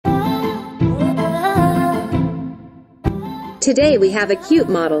Today we have a cute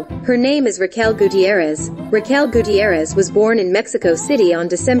model. Her name is Raquel Gutierrez. Raquel Gutierrez was born in Mexico City on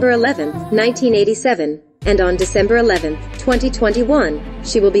December 11, 1987, and on December 11, 2021,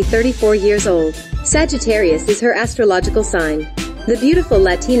 she will be 34 years old. Sagittarius is her astrological sign. The beautiful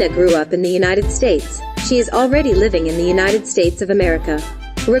Latina grew up in the United States. She is already living in the United States of America.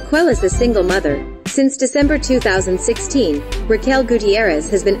 Raquel is a single mother. Since December 2016, Raquel Gutierrez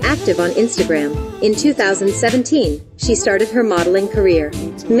has been active on Instagram. In 2017, she started her modeling career.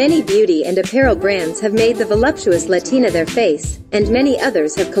 Many beauty and apparel brands have made the voluptuous Latina their face, and many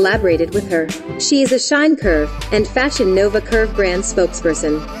others have collaborated with her. She is a Shine Curve and Fashion Nova Curve brand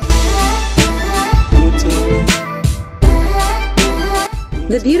spokesperson.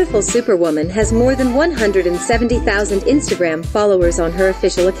 The beautiful superwoman has more than 170,000 Instagram followers on her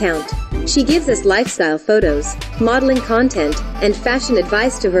official account. She gives us lifestyle photos, modeling content, and fashion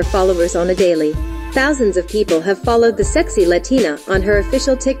advice to her followers on a daily. Thousands of people have followed the sexy Latina on her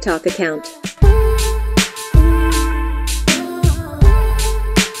official TikTok account.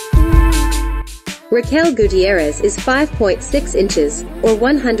 Raquel Gutierrez is 5.6 inches, or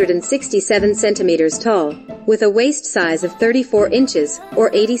 167 centimeters tall, with a waist size of 34 inches, or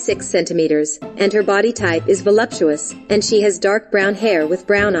 86 centimeters, and her body type is voluptuous, and she has dark brown hair with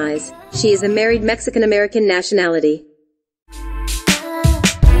brown eyes. She is a married Mexican-American nationality.